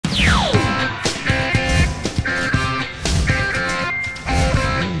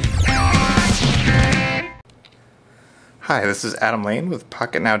Hi, this is Adam Lane with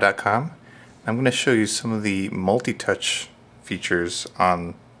Pocketnow.com. I'm going to show you some of the multi-touch features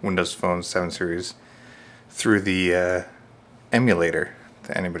on Windows Phone 7 series through the emulator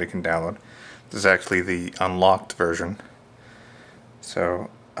that anybody can download. This is actually the unlocked version. So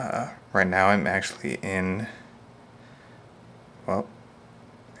right now I'm actually in, well,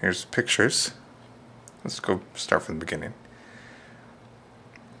 here's pictures. Let's go start from the beginning.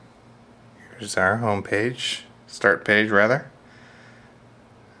 Here's our home page. Start page rather.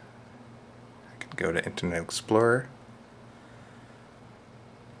 I can go to Internet Explorer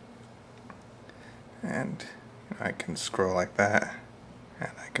and I can scroll like that,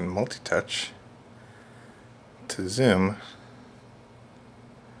 and I can multi-touch to zoom,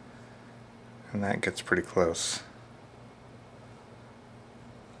 and that gets pretty close.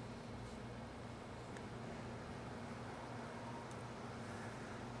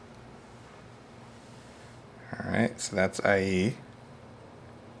 Alright, so that's IE.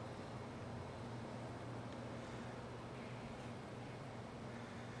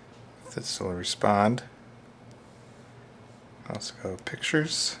 If this will respond, let's go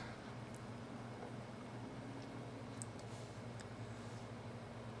pictures.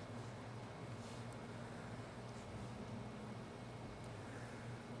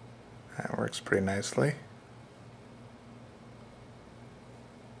 That works pretty nicely.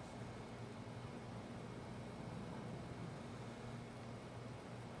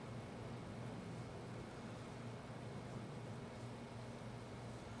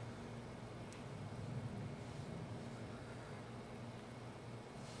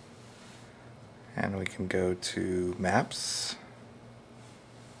 And we can go to Maps.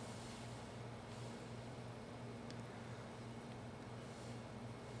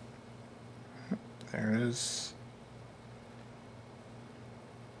 There it is.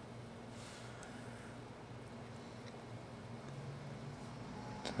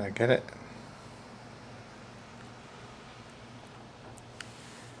 Did I get it?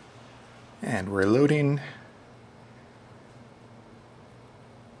 And we're loading.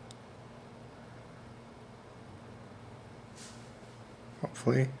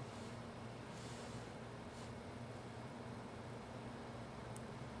 Hopefully.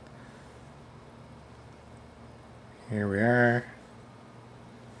 Here we are.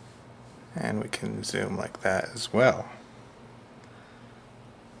 And we can zoom like that as well.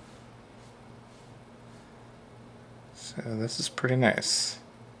 So this is pretty nice.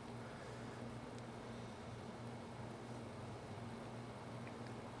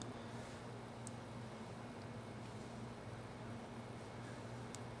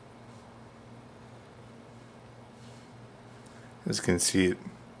 As you can see, it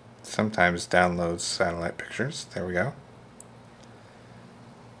sometimes downloads satellite pictures. There we go.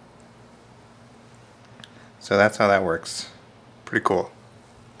 So that's how that works. Pretty cool.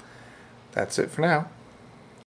 That's it for now.